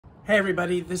Hey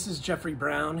everybody, this is Jeffrey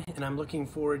Brown, and I'm looking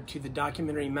forward to the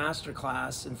Documentary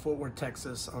Masterclass in Fort Worth,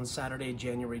 Texas on Saturday,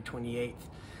 January 28th.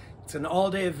 It's an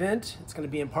all-day event. It's going to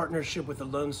be in partnership with the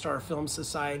Lone Star Film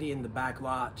Society and the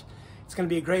Backlot. It's going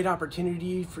to be a great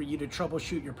opportunity for you to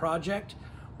troubleshoot your project.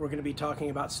 We're going to be talking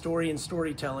about story and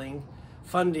storytelling,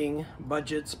 funding,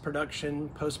 budgets, production,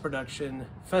 post-production,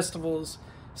 festivals,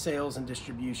 sales, and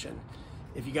distribution.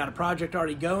 If you got a project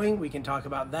already going, we can talk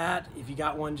about that. If you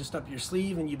got one just up your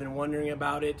sleeve and you've been wondering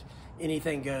about it,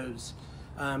 anything goes.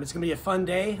 It's going to be a fun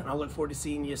day, and I look forward to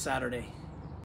seeing you Saturday.